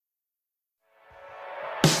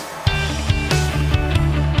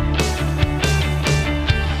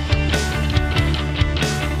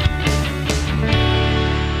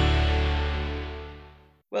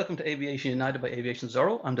welcome to Aviation United by Aviation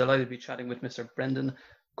Zorro. I'm delighted to be chatting with Mr. Brendan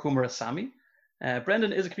Kumarasamy.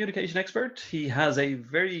 Brendan is a communication expert. He has a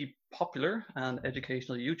very popular and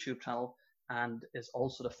educational YouTube channel and is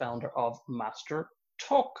also the founder of Master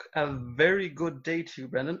Talk. A very good day to you,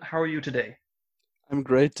 Brendan. How are you today? I'm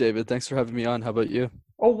great, David. Thanks for having me on. How about you?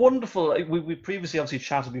 Oh, wonderful. We previously obviously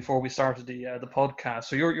chatted before we started the podcast.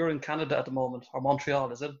 So you're in Canada at the moment, or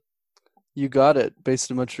Montreal, is it? You got it. Based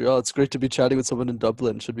in Montreal. It's great to be chatting with someone in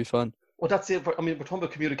Dublin. Should be fun. Well, that's it. I mean, we're talking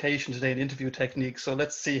about communication today and interview techniques. So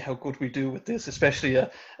let's see how good we do with this, especially a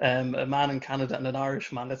man in Canada and an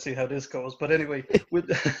Irish man. Let's see how this goes. But anyway, with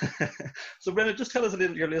so Brendan, just tell us a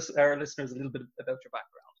little, our listeners, a little bit about your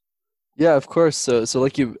background. Yeah, of course. So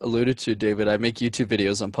like you alluded to, David, I make YouTube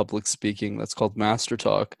videos on public speaking. That's called Master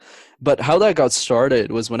Talk. But how that got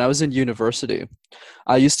started was when I was in university.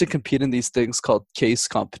 I used to compete in these things called case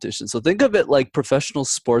competitions. So think of it like professional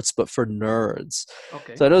sports, but for nerds.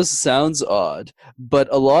 Okay. So I know this sounds odd, but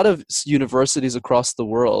a lot of universities across the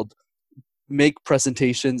world make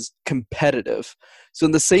presentations competitive. So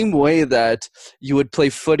in the same way that you would play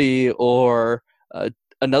footy or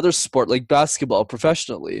another sport like basketball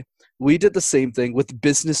professionally, we did the same thing with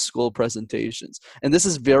business school presentations. And this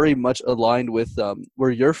is very much aligned with where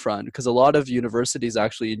you're from, because a lot of universities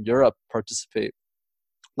actually in Europe participate,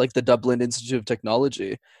 like the Dublin Institute of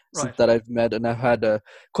Technology, Right. that I've met and I've had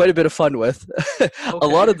quite a bit of fun with. Okay. A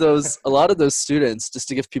lot of those students, just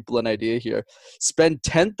to give people an idea here, spend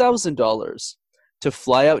 $10,000 to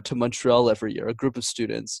fly out to Montreal every year. A group of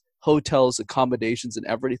students, hotels, accommodations, and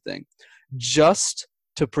everything, just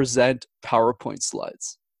to present PowerPoint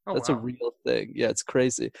slides. Oh That's a wow. real thing. Yeah, it's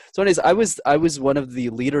crazy. So, anyways, I was one of the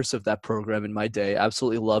leaders of that program in my day.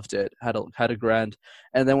 Absolutely loved it. Had a grand.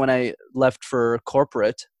 And then when I left for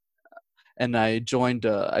corporate, and I joined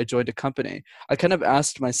a company, I kind of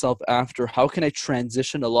asked myself after, how can I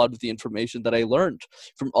transition a lot of the information that I learned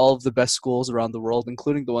from all of the best schools around the world,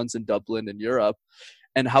 including the ones in Dublin and Europe,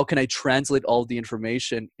 and how can I translate all of the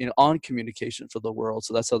information on communication for the world?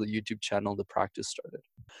 So that's how the YouTube channel, the practice started.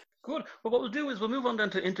 Good. Well, what we'll do is we'll move on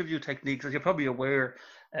then to interview techniques. As you're probably aware,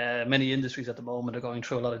 many industries at the moment are going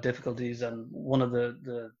through a lot of difficulties, and one of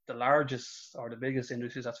the largest or the biggest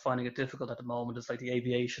industries that's finding it difficult at the moment is like the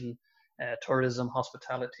aviation, tourism,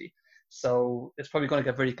 hospitality. So it's probably going to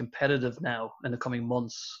get very competitive now in the coming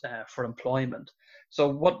months for employment. So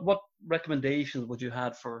what recommendations would you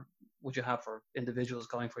have for individuals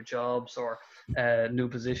going for jobs or new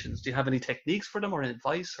positions? Do you have any techniques for them or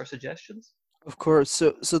advice or suggestions? Of course.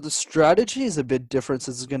 So the strategy is a bit different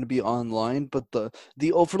since it's going to be online, but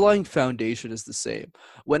the overlying foundation is the same.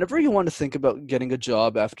 Whenever you want to think about getting a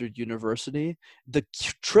job after university, the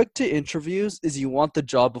trick to interviews is you want the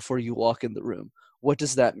job before you walk in the room. What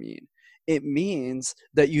does that mean? It means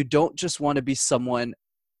that you don't just want to be someone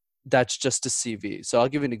that's just a CV. So I'll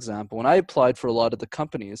give you an example. When I applied for a lot of the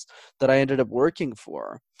companies that I ended up working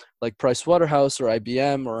for, like Price Waterhouse or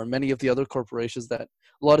IBM or many of the other corporations that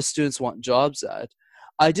a lot of students want jobs at,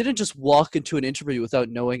 I didn't just walk into an interview without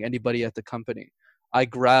knowing anybody at the company. I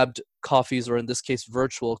grabbed coffees, or in this case,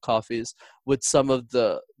 virtual coffees, with some of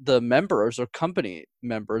the members or company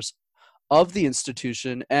members of the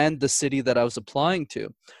institution and the city that I was applying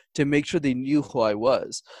to make sure they knew who I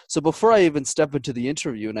was. So before I even step into the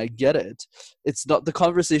interview and I get it, it's not, the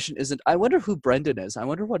conversation isn't, I wonder who Brendan is. I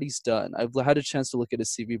wonder what he's done. I've had a chance to look at his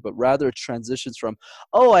CV, but rather it transitions from,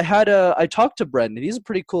 oh, I talked to Brendan. He's a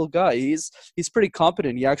pretty cool guy. He's pretty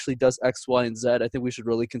competent. He actually does X, Y, and Z. I think we should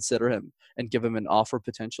really consider him and give him an offer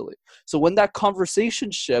potentially. So when that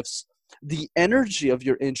conversation shifts, the energy of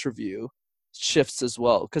your interview shifts as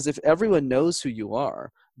well. Because if everyone knows who you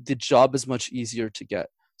are, the job is much easier to get.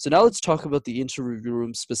 So now let's talk about the interview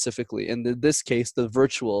room specifically. And in this case, the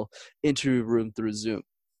virtual interview room through Zoom.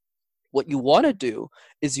 What you want to do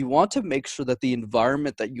is you want to make sure that the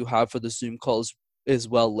environment that you have for the Zoom call is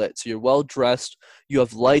well lit. So you're well dressed, you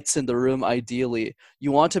have lights in the room ideally.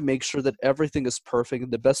 You want to make sure that everything is perfect.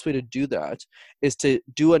 And the best way to do that is to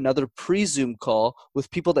do another pre-Zoom call with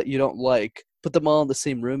people that you don't like, put them all in the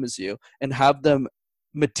same room as you, and have them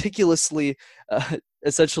meticulously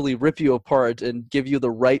essentially rip you apart and give you the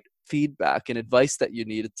right feedback and advice that you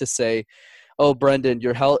need to say, oh, Brendan,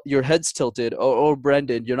 your head's tilted. Oh,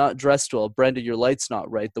 Brendan, you're not dressed well. Brendan, your light's not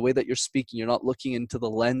right. The way that you're speaking, you're not looking into the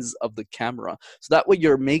lens of the camera. So that way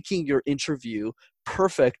you're making your interview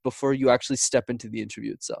perfect before you actually step into the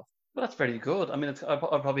interview itself. Well, that's very good. I mean, I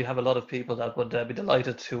probably have a lot of people that would be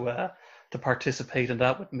delighted to participate in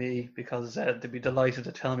that with me because they'd be delighted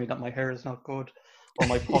to tell me that my hair is not good. or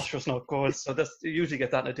my posture's not good. So that's, you usually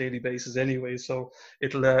get that on a daily basis anyway. So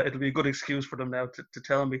it'll be a good excuse for them now to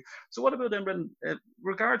tell me. So what about then, Brendan,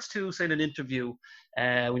 regards to saying an interview,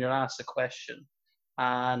 when you're asked a question,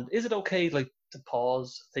 and is it okay like to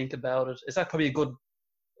pause, think about it? Is that probably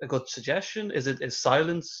a good suggestion? Is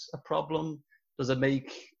silence a problem? Does it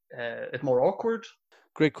make it more awkward?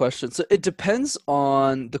 Great question. So it depends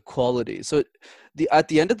on the quality. So the at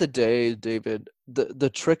the end of the day, David, the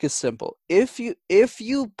trick is simple. If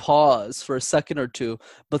you pause for a second or two,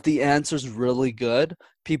 but the answer's really good,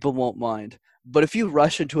 people won't mind. But if you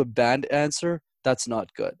rush into a bad answer, that's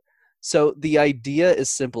not good. So the idea is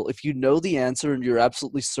simple. If you know the answer and you're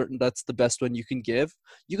absolutely certain that's the best one you can give,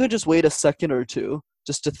 you can just wait a second or two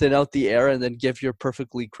just to thin out the air and then give your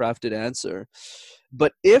perfectly crafted answer.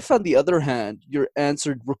 But if, on the other hand, your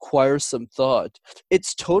answer requires some thought,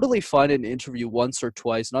 it's totally fine in an interview once or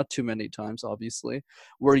twice, not too many times, obviously,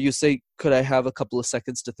 where you say, "Could I have a couple of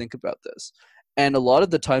seconds to think about this?" And a lot of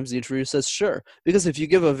the times the interviewer says, "Sure," because if you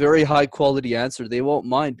give a very high quality answer, they won't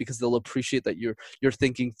mind because they'll appreciate that you're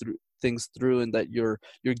thinking through things through and that you're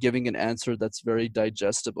giving an answer that's very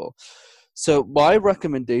digestible. So my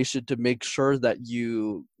recommendation to make sure that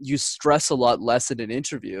you stress a lot less in an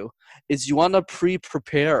interview is you want to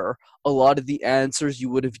pre-prepare a lot of the answers you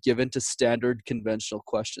would have given to standard conventional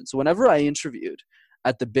questions. So whenever I interviewed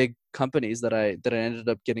at the big companies that I ended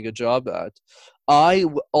up getting a job at,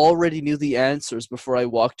 already knew the answers before I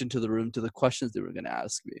walked into the room to the questions they were going to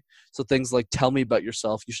ask me. So things like, tell me about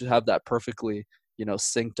yourself. You should have that perfectly,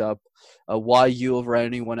 synced up. Why you over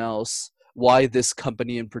anyone else? Why this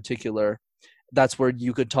company in particular? That's where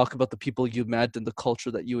you could talk about the people you met and the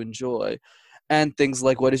culture that you enjoy, and things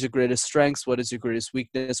like, what is your greatest strengths, what is your greatest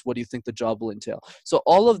weakness, what do you think the job will entail. So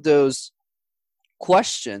all of those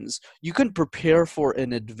questions you can prepare for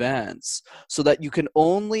in advance so that you can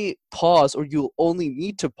only pause, or you'll only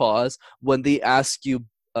need to pause when they ask you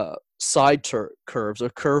curves or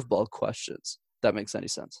curveball questions. That makes any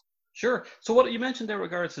sense? Sure. So what you mentioned there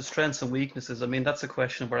regards to strengths and weaknesses, I mean, that's a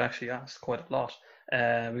question we're actually asked quite a lot.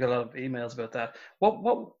 We got a lot of emails about that.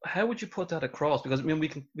 How would you put that across? Because I mean,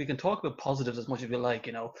 we can talk about positives as much as we like.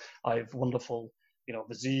 I have wonderful,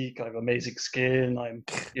 physique. I have amazing skin. I'm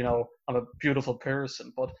a beautiful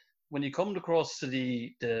person. But when you come across to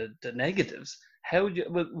the negatives, how would you?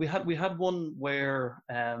 Well, we had one where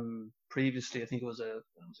previously, I think it was a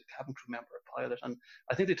cabin crew member, a pilot, and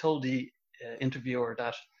I think they told the interviewer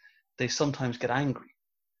that they sometimes get angry,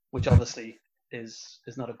 which obviously is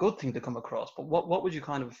not a good thing to come across. But what would you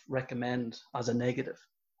kind of recommend as a negative?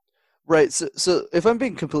 Right. So if I'm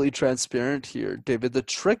being completely transparent here, David, the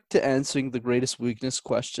trick to answering the greatest weakness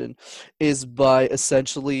question is by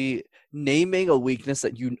essentially naming a weakness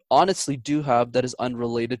that you honestly do have that is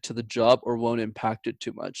unrelated to the job or won't impact it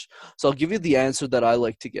too much. So I'll give you the answer that I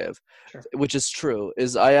like to give, Sure. which is true,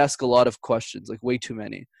 is I ask a lot of questions, like way too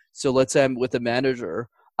many. So let's say I'm with a manager,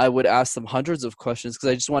 I would ask them hundreds of questions because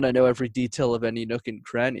I just want to know every detail of any nook and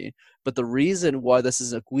cranny. But the reason why this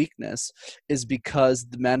is a weakness is because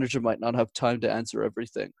the manager might not have time to answer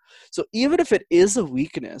everything. So even if it is a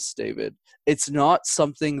weakness, David, it's not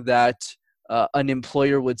something that an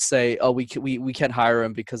employer would say, "Oh, we can't hire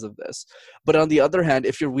him because of this." But on the other hand,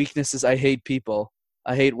 if your weakness is, "I hate people,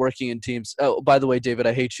 I hate working in teams. Oh, by the way, David,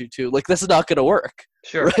 I hate you too." Like, this is not going to work,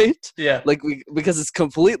 Sure. right? Yeah. Like, because it's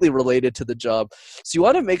completely related to the job. So you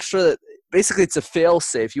want to make sure that basically it's a fail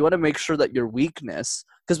safe. You want to make sure that your weakness,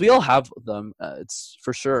 because we all have them, it's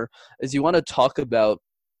for sure, is you want to talk about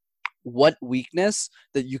what weakness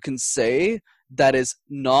that you can say that is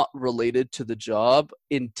not related to the job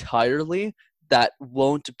entirely, that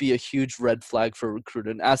won't be a huge red flag for a recruiter.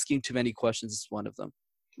 And asking too many questions is one of them.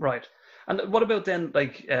 Right. And what about then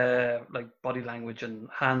like body language and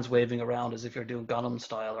hands waving around as if you're doing Gangnam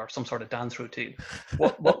style or some sort of dance routine?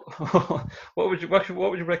 What what would you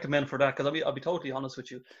recommend for that? Because I'll be totally honest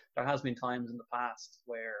with you. There has been times in the past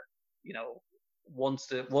where you know once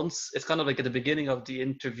it's kind of like at the beginning of the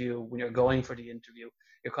interview when you're going for the interview,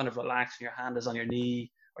 you're kind of relaxed and your hand is on your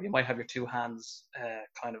knee, or you might have your two hands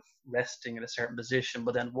kind of resting in a certain position.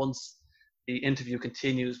 But then once the interview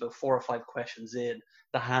continues, about four or five questions in,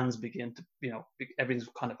 the hands begin to, everything's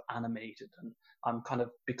kind of animated, and I'm kind of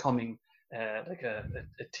becoming like a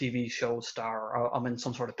TV show star, or I'm in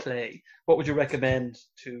some sort of play. What would you recommend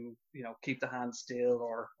to, keep the hands still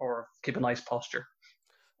or keep a nice posture?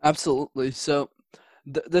 Absolutely. So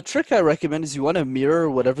the trick I recommend is you want to mirror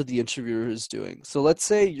whatever the interviewer is doing. So let's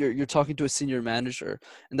say you're talking to a senior manager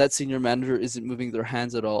and that senior manager isn't moving their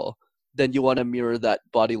hands at all. Then you want to mirror that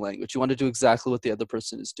body language. You want to do exactly what the other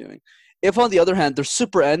person is doing. If on the other hand they're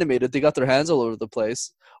super animated, they got their hands all over the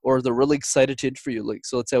place, or they're really excited to interview you. Like,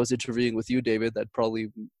 so let's say I was interviewing with you, David, that'd probably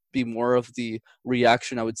be more of the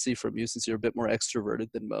reaction I would see from you, since you're a bit more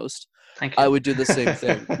extroverted than most. Thank I you. would do the same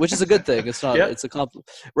thing, which is a good thing. It's not, Yeah. it's a compliment,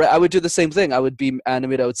 right? I would do the same thing. I would be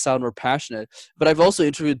animated. I would sound more passionate. But I've also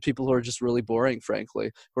interviewed people who are just really boring,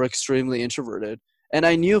 frankly, who are extremely introverted. And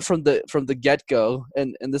I knew from the get go,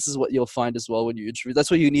 and this is what you'll find as well when you interview.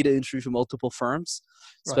 That's why you need to interview for multiple firms,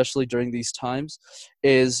 Right. especially during these times.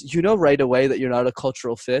 Is right away that you're not a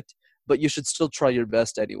cultural fit, but you should still try your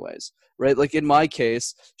best anyways, right? Like in my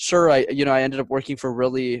case, sure, I ended up working for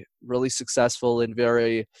really really successful and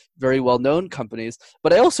very very well known companies,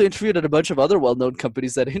 but I also interviewed at a bunch of other well known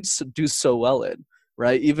companies that I didn't do so well in,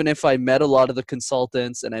 right? Even if I met a lot of the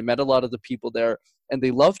consultants and I met a lot of the people there and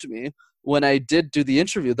they loved me, when I did do the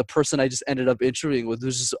interview, the person I just ended up interviewing with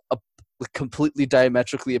was just completely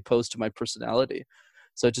diametrically opposed to my personality.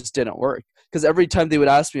 So it just didn't work. Because every time they would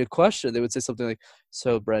ask me a question, they would say something like,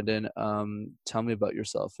 "So, Brendan, tell me about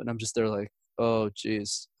yourself." And I'm just there like, "Oh,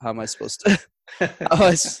 geez, how am I supposed to?" I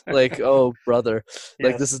was like, "Oh, brother,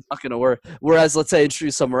 like this Yes. is not gonna work." Whereas, let's say I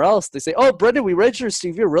introduce somewhere else, they say, "Oh, Brendan, we read your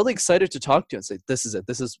CV. We're really excited to talk to you." And say, "This is it.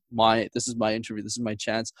 This is my interview. This is my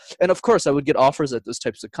chance." And of course, I would get offers at those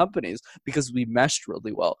types of companies because we meshed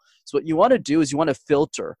really well. So what you want to do is you want to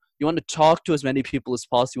filter. You want to talk to as many people as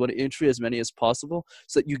possible. You want to interview as many as possible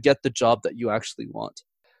so that you get the job that you actually want.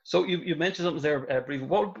 So you mentioned something there briefly.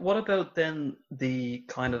 What about then the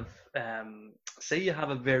kind of say you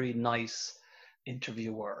have a very nice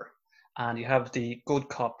interviewer and you have the good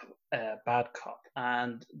cop, bad cop,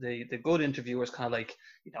 and the good interviewer is kind of like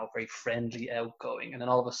very friendly, outgoing, and then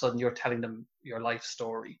all of a sudden you're telling them your life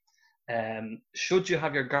story. Should you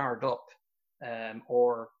have your guard up,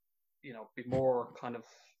 or be more kind of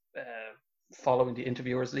following the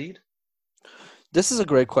interviewer's lead? This is a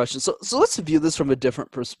great question. So let's view this from a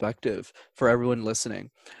different perspective for everyone listening.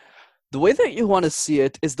 The way that you want to see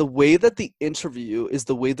it is the way that the interview is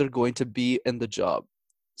the way they're going to be in the job.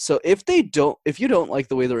 So if you don't like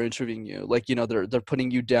the way they're interviewing you, like they're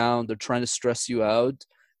putting you down, they're trying to stress you out,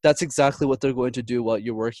 that's exactly what they're going to do while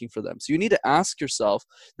you're working for them. So you need to ask yourself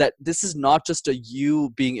that this is not just a you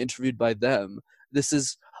being interviewed by them. This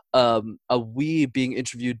is a we being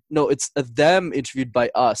interviewed. No, it's a them interviewed by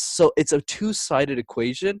us. So it's a two-sided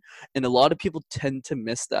equation, and a lot of people tend to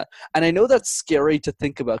miss that. And I know that's scary to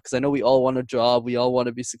think about because I know we all want a job, we all want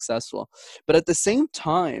to be successful, but at the same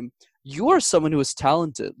time, you are someone who is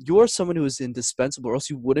talented. You are someone who is indispensable, or else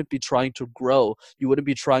you wouldn't be trying to grow. You wouldn't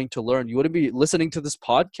be trying to learn. You wouldn't be listening to this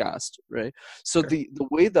podcast, right? So Sure. the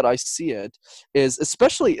way that I see it is,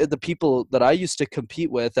 especially the people that I used to compete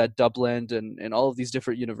with at Dublin and all of these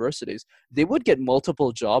different universities, they would get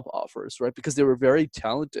multiple job offers, right? Because they were very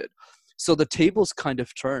talented. So the tables kind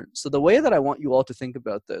of turn. So the way that I want you all to think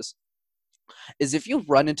about this is if you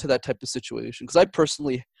run into that type of situation, because I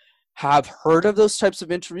personally have heard of those types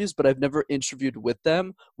of interviews, but I've never interviewed with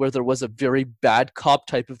them where there was a very bad cop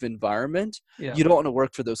type of environment. Yeah. You don't want to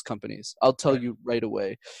work for those companies. I'll tell Right. you right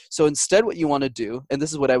away. So instead, what you want to do, and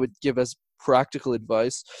this is what I would give as practical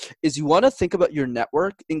advice, is you want to think about your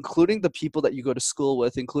network, including the people that you go to school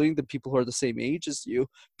with, including the people who are the same age as you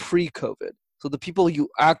pre-COVID. So the people you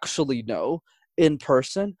actually know in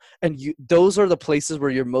person, and those are the places where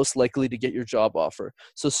you're most likely to get your job offer.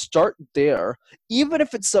 So start there, even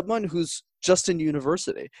if it's someone who's just in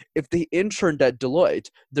university. If they interned at Deloitte,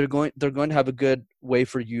 they're going to have a good way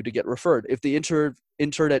for you to get referred. If they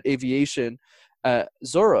interned at aviation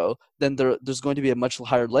Zorro, then there's going to be a much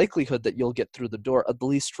higher likelihood that you'll get through the door, at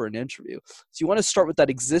least for an interview. So you want to start with that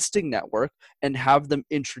existing network and have them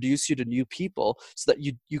introduce you to new people so that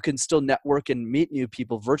you can still network and meet new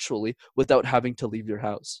people virtually without having to leave your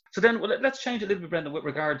house. So then, well, let's change a little bit, Brendan, with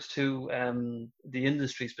regards to the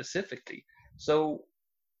industry specifically. So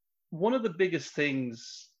one of the biggest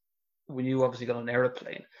things when you obviously get on an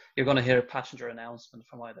aeroplane, you're going to hear a passenger announcement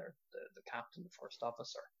from either the captain, the first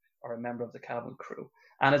officer, or a member of the cabin crew.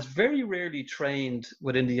 And it's very rarely trained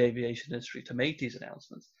within the aviation industry to make these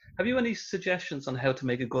announcements. Have you any suggestions on how to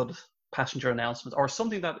make a good passenger announcement, or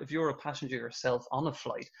something that if you're a passenger yourself on a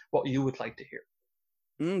flight, what you would like to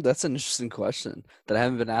hear? That's an interesting question that I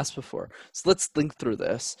haven't been asked before. So let's think through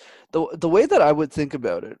this. The way that I would think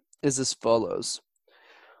about it is as follows.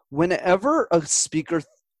 Whenever a speaker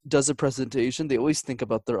does a presentation, they always think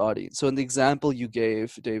about their audience. So in the example you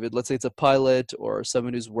gave, David, let's say it's a pilot or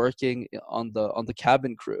someone who's working on the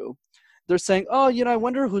cabin crew. They're saying, "Oh, I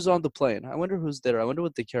wonder who's on the plane. I wonder who's there. I wonder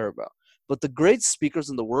what they care about." But the great speakers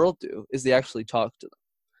in the world do is they actually talk to them.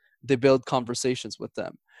 They build conversations with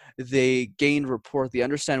them. They gain rapport. They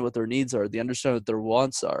understand what their needs are. They understand what their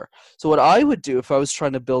wants are. So what I would do if I was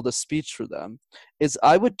trying to build a speech for them is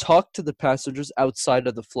I would talk to the passengers outside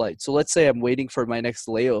of the flight. So let's say I'm waiting for my next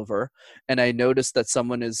layover and I notice that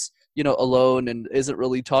someone is, alone and isn't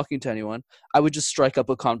really talking to anyone. I would just strike up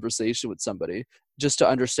a conversation with somebody just to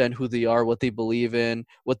understand who they are, what they believe in,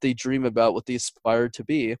 what they dream about, what they aspire to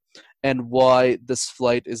be, and why this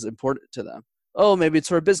flight is important to them. Oh, maybe it's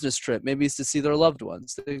for a business trip. Maybe it's to see their loved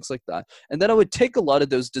ones, things like that. And then I would take a lot of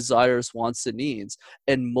those desires, wants, and needs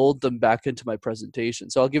and mold them back into my presentation.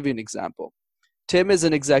 So I'll give you an example. Tim is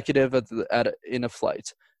an executive in a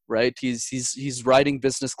flight, right? He's riding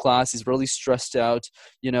business class. He's really stressed out.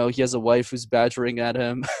 He has a wife who's badgering at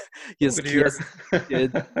him. he has kids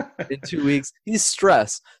in 2 weeks. He's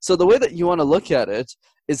stressed. So the way that you want to look at it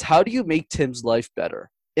is, how do you make Tim's life better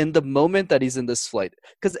in the moment that he's in this flight?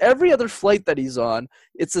 Because every other flight that he's on,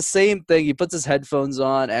 it's the same thing. He puts his headphones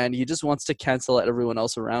on and he just wants to cancel out everyone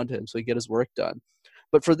else around him so he get his work done.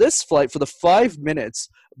 But for this flight, for the 5 minutes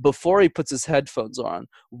before he puts his headphones on,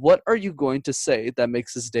 what are you going to say that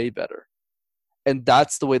makes his day better? And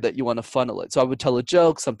that's the way that you want to funnel it. So I would tell a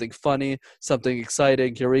joke, something funny, something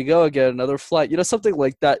exciting. Here we go again, another flight, something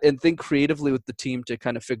like that. And think creatively with the team to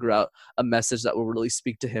kind of figure out a message that will really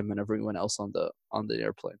speak to him and everyone else on the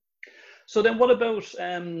airplane. So then what about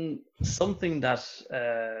something that,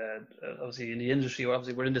 obviously in the industry,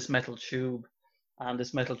 obviously we're in this metal tube, and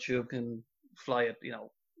this metal tube can fly at,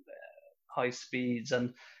 high speeds,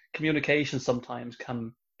 and communication sometimes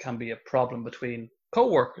can be a problem between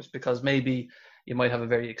co-workers, because maybe you might have a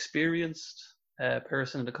very experienced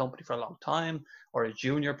person in the company for a long time, or a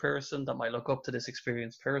junior person that might look up to this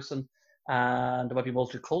experienced person, and there might be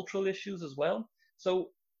multicultural issues as well. So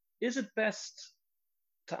is it best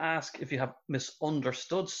to ask if you have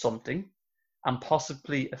misunderstood something and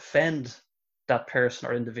possibly offend that person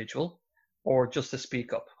or individual, or just to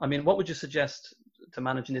speak up? I mean, what would you suggest to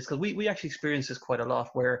managing this? Because we actually experience this quite a lot,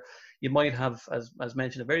 where you might have, as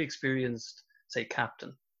mentioned, a very experienced, say,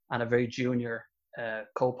 captain and a very junior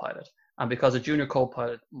co-pilot. And because a junior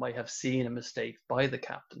co-pilot might have seen a mistake by the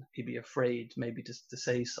captain, he'd be afraid maybe to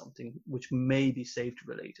say something which may be safety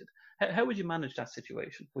related. How would you manage that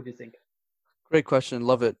situation, would you think? Great question.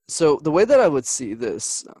 Love it. So the way that I would see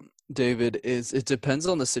this, David, is it depends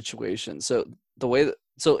on the situation. So the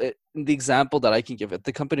example that I can give it,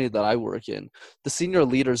 the company that I work in, the senior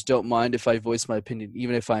leaders don't mind if I voice my opinion,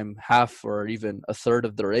 even if I'm half or even a third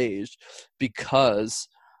of their age, because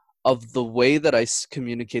of the way that I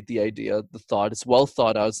communicate the idea, the thought. It's well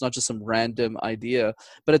thought out. It's not just some random idea,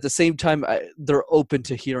 but at the same time, they're open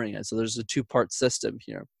to hearing it. So there's a two-part system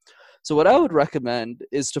here. So what I would recommend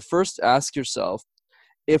is to first ask yourself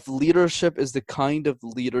if leadership is the kind of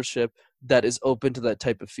leadership that is open to that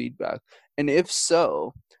type of feedback. And if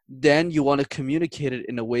so, then you want to communicate it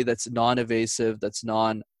in a way that's non-evasive, that's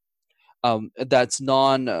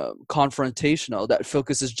non-confrontational, that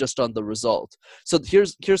focuses just on the result. So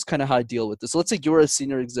here's kind of how I deal with this. So let's say you're a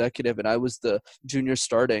senior executive and I was the junior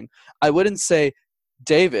starting. I wouldn't say,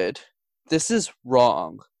 David, this is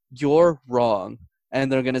wrong. You're wrong. And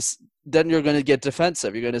then you're gonna get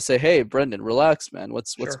defensive. You're gonna say, "Hey, Brendan, relax, man.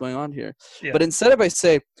 What's going on here?" Yeah. But instead of I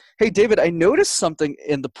say, "Hey, David, I noticed something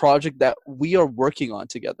in the project that we are working on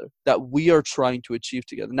together, that we are trying to achieve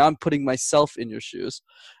together." Now I'm putting myself in your shoes,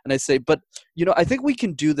 and I say, "But I think we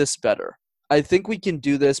can do this better. I think we can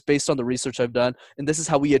do this based on the research I've done, and this is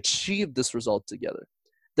how we achieve this result together."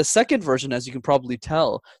 The second version, as you can probably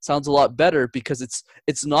tell, sounds a lot better because it's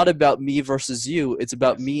not about me versus you. It's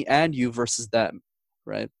about me and you versus them.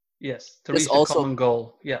 Right? Yes, to reach a common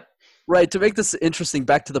goal. Yeah. Right. To make this interesting,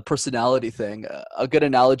 back to the personality thing, a good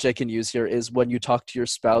analogy I can use here is when you talk to your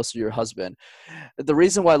spouse or your husband. The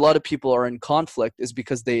reason why a lot of people are in conflict is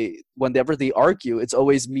because whenever they argue, it's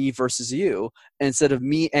always me versus you instead of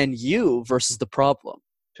me and you versus the problem.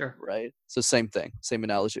 Sure. Right. So same thing, same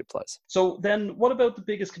analogy applies. So then, what about the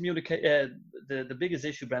biggest the biggest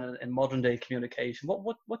issue, Brendan, in modern day communication?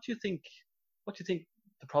 What do you think? What do you think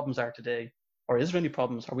the problems are today? Or is there any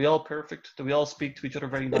problems? Are we all perfect? Do we all speak to each other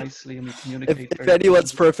very nicely and we communicate? If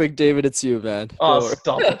anyone's perfect, David, it's you, man. Oh,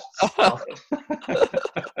 stop it. Stop it.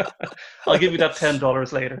 I'll give you that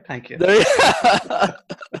 $10 later. Thank you.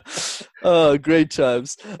 Oh, great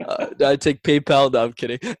times. I take PayPal. No, I'm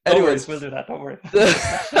kidding. Anyways, we'll do that. Don't worry.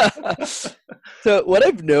 So what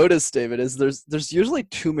I've noticed, David, is there's usually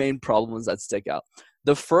two main problems that stick out.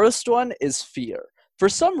 The first one is fear. For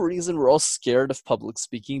some reason, we're all scared of public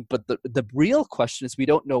speaking, but the real question is we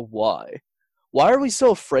don't know why. Why are we so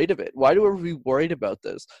afraid of it? Why are we worried about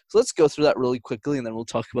this? So let's go through that really quickly, and then we'll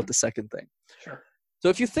talk about the second thing. Sure. So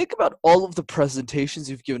if you think about all of the presentations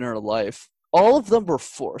you've given in our life, all of them were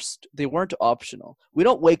forced. They weren't optional. We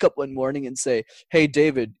don't wake up one morning and say, "Hey,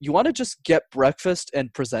 David, you want to just get breakfast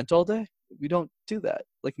and present all day?" We don't do that.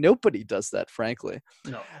 Like, nobody does that, frankly.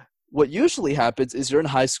 No. What usually happens is you're in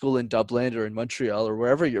high school in Dublin or in Montreal or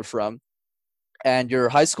wherever you're from, and your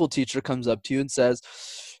high school teacher comes up to you and says,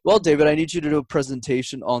 "Well, David, I need you to do a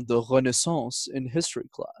presentation on the Renaissance in history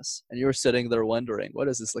class." And you're sitting there wondering, what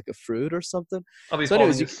is this, like a fruit or something? I'll be So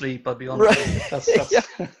anyways, falling you asleep. I'll be unfunny. right. Yeah.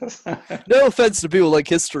 That's No offense to people like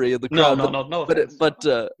history in the no, crowd, no, no, no but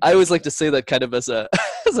offense. I always like to say that kind of as a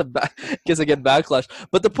because I get backlash.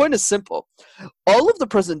 But the point is simple: all of the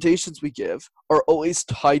presentations we give are always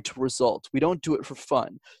tied to results. We don't do it for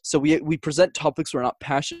fun. So we present topics we're not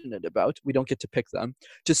passionate about. We don't get to pick them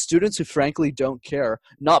to students who frankly don't care,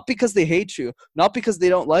 not because they hate you, not because they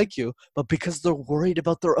don't like you, but because they're worried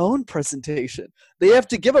about their own presentation. They have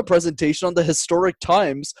to give a presentation on the historic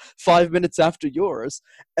times 5 minutes after yours.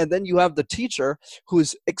 And then you have the teacher who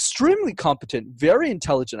is extremely competent, very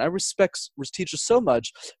intelligent. I respect teachers so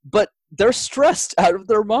much, but they're stressed out of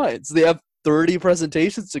their minds. They have 30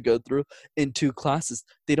 presentations to go through in 2 classes.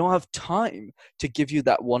 They don't have time to give you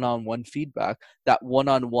that one-on-one feedback, that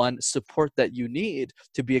one-on-one support that you need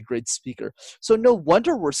to be a great speaker. So no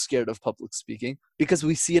wonder we're scared of public speaking, because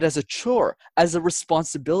we see it as a chore, as a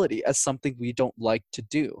responsibility, as something we don't like to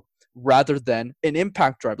do, rather than an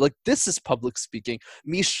impact drive. Like, this is public speaking.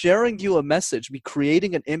 Me sharing you a message, me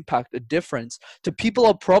creating an impact, a difference to people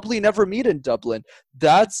I'll probably never meet in Dublin.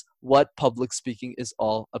 That's what public speaking is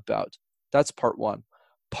all about. That's part one.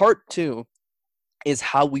 Part two is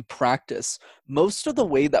how we practice. Most of the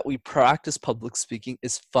way that we practice public speaking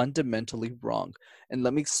is fundamentally wrong. And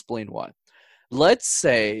let me explain why. Let's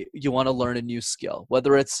say you want to learn a new skill,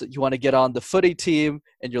 whether it's you want to get on the footy team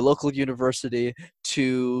in your local university,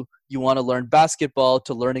 to you want to learn basketball,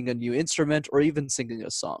 to learning a new instrument, or even singing a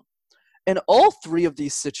song. In all three of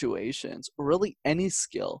these situations, or really any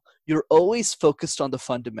skill, you're always focused on the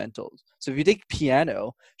fundamentals. So if you take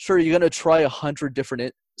piano, sure, you're going to try 100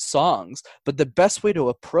 different songs, but the best way to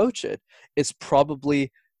approach it is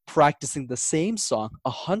probably practicing the same song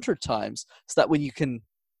 100 times, so that when you can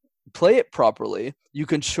play it properly, you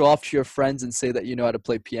can show off to your friends and say that you know how to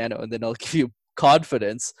play piano, and then it'll give you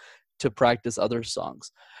confidence to practice other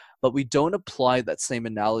songs. But we don't apply that same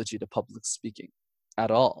analogy to public speaking at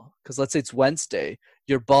all. Because let's say it's Wednesday,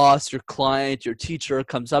 your boss, your client, your teacher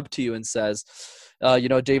comes up to you and says,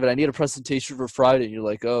 David, I need a presentation for Friday. And you're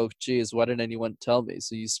like, oh, geez, why didn't anyone tell me?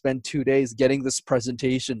 So you spend 2 days getting this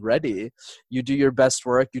presentation ready. You do your best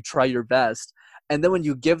work, you try your best. And then when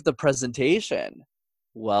you give the presentation,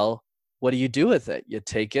 well, what do you do with it? You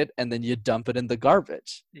take it and then you dump it in the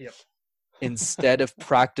garbage. Yep. Instead of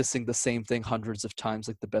practicing the same thing hundreds of times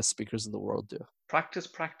like the best speakers in the world do. Practice,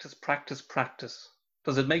 practice, practice, practice.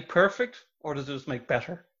 Does it make perfect, or does it just make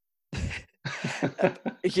better?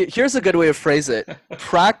 Here's a good way to phrase it.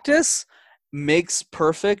 Practice makes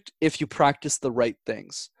perfect if you practice the right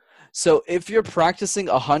things. So if you're practicing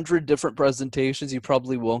 100 different presentations, you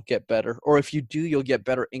probably won't get better. Or if you do, you'll get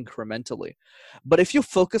better incrementally. But if you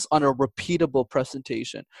focus on a repeatable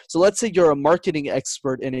presentation, so let's say you're a marketing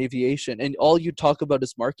expert in aviation and all you talk about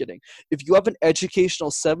is marketing. If you have an educational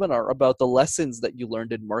seminar about the lessons that you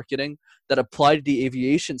learned in marketing that apply to the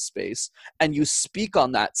aviation space, and you speak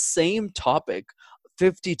on that same topic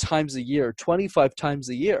 50 times a year, 25 times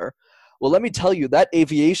a year, well, let me tell you, that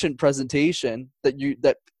aviation presentation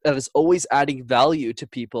that is always adding value to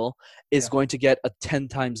people is going to get 10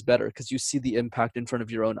 times better, because you see the impact in front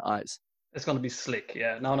of your own eyes. It's going to be slick.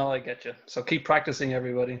 Yeah. No, I get you. So keep practicing,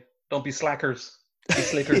 everybody. Don't be slackers. Be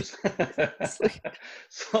slickers.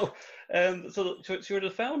 So you're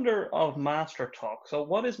the founder of Master Talk. So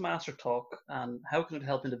what is Master Talk, and how can it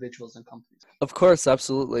help individuals and companies? Of course,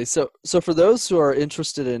 absolutely. So for those who are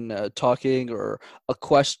interested in talking or a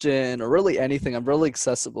question or really anything, I'm really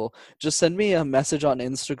accessible. Just send me a message on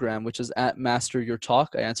Instagram, which is @MasterYourTalk.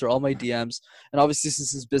 I answer all my DMs. And obviously,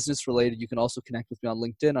 since it's business related, you can also connect with me on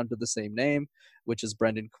LinkedIn under the same name, which is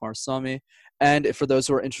Brendan Kumarsamy. And for those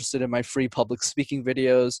who are interested in my free public speaking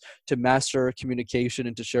videos to master communication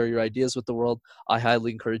and to share your ideas with the world, I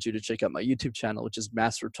highly encourage you to check out my YouTube channel, which is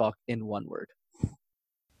Master Talk in one word.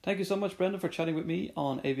 Thank you so much, Brendan, for chatting with me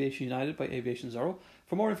on Aviation United by Aviation Zero.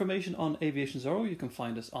 For more information on Aviation Zero, you can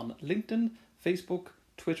find us on LinkedIn, Facebook,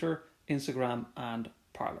 Twitter, Instagram, and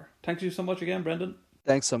Parler. Thank you so much again, Brendan.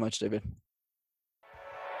 Thanks so much, David.